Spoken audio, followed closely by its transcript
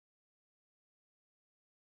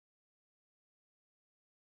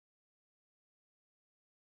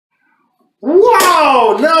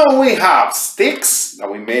Wow! Now we have sticks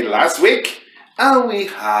that we made last week, and we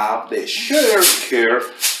have the sugar cure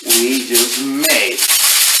we just made.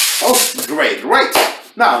 Oh, great, right.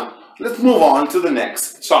 Now, let's move on to the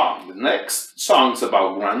next song. The next song is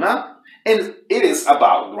about Grandma, and it is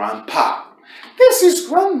about Grandpa. This is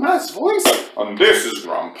Grandma's voice, and this is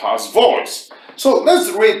Grandpa's voice. So let's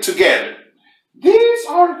read together. These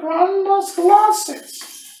are Grandma's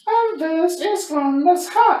glasses, and this is Grandma's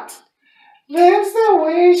hat. That's the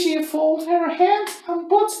way she folds her hands and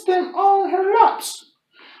puts them on her laps.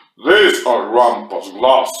 These are Grandpa's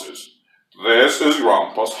glasses. This is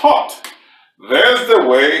Grandpa's hat. That's the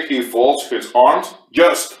way he folds his arms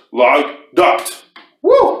just like that.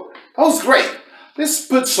 Woo! That was great. Let's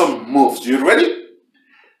put some moves. You ready?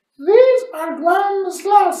 These are Grandma's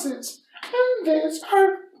glasses, and these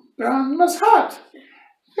are Grandma's hat.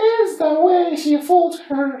 This is the way she folds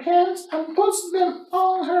her hands and puts them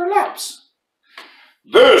on her laps.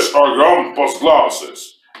 These are Grandpa's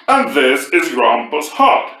glasses, and this is Grandpa's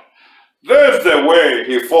hat. That's the way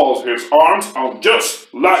he folds his arms out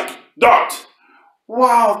just like that.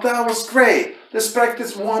 Wow, that was great. Let's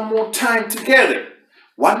practice one more time together.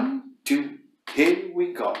 1, 2, here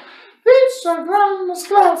we go. These are Grandma's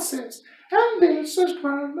glasses, and this is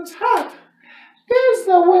Grandma's hat. This is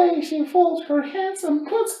the way she folds her hands and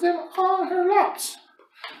puts them on her laps.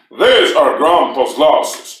 These are Grandpa's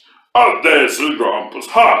glasses, and this is Grandpa's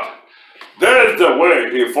hat. That's the way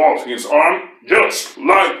he folds his arm just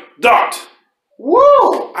like that.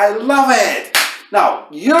 Whoa, I love it. Now,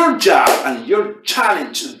 your job and your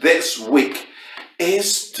challenge this week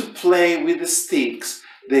is to play with the sticks,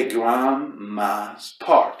 the Grandma's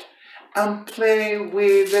part, and play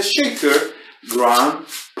with the shaker,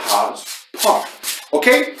 Grandpa's part.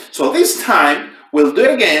 Okay, so this time we'll do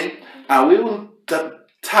it again, and we will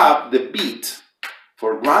tap the beat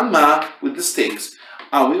for Grandma with the sticks,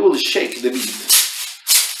 and we will shake the beat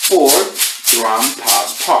for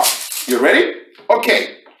Grandpa's part. You ready?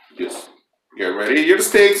 Okay, just get ready your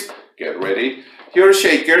sticks, get ready your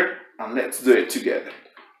shaker, and let's do it together.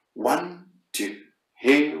 1, 2,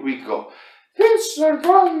 here we go. These are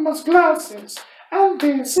Grandma's glasses, and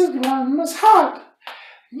this is Grandma's hat.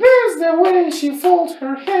 This is the way she folds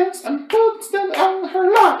her hands and puts them on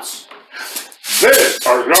her laps. These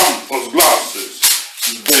are Grandpa's glasses.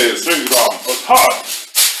 This is Grandpa's hat.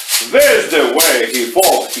 This is the way he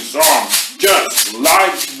folds his arms just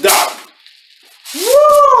like that.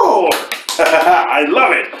 Woo! I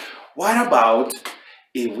love it. What about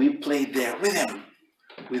if we play the rhythm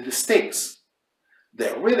with the sticks?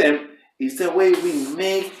 The rhythm is the way we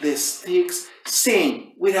make the sticks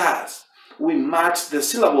sing with us. We match the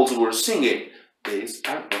syllables we're singing. These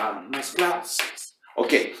are Grandma's glasses.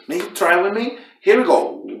 Okay, maybe try with me. Here we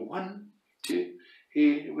go. 1, 2,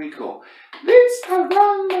 here we go. These are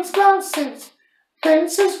Grandma's glasses.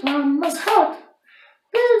 This is Grandma's hat.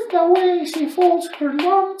 This is the way she folds her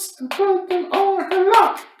arms and puts them on her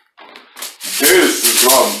lap. This is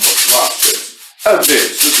Grandpa's glasses, and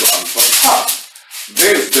this is Grandpa's hat.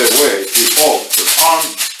 This is the way he folds his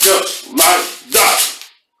arms just like that.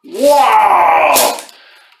 Wow!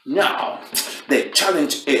 Now, the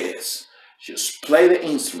challenge is just play the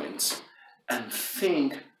instruments and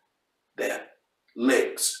think the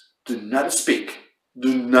lyrics. Do not speak.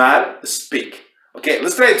 Do not speak. Okay,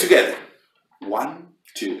 let's try it together. 1,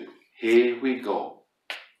 2, here we go.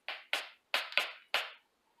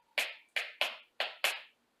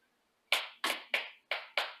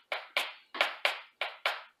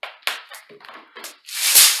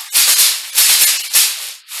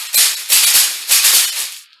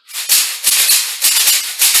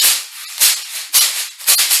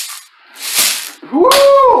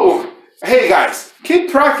 Woo! Hey guys,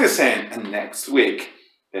 keep practicing, and next week,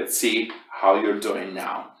 let's see how you're doing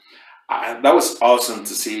now. That was awesome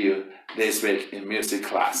to see you this week in music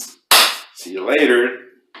class. See you later.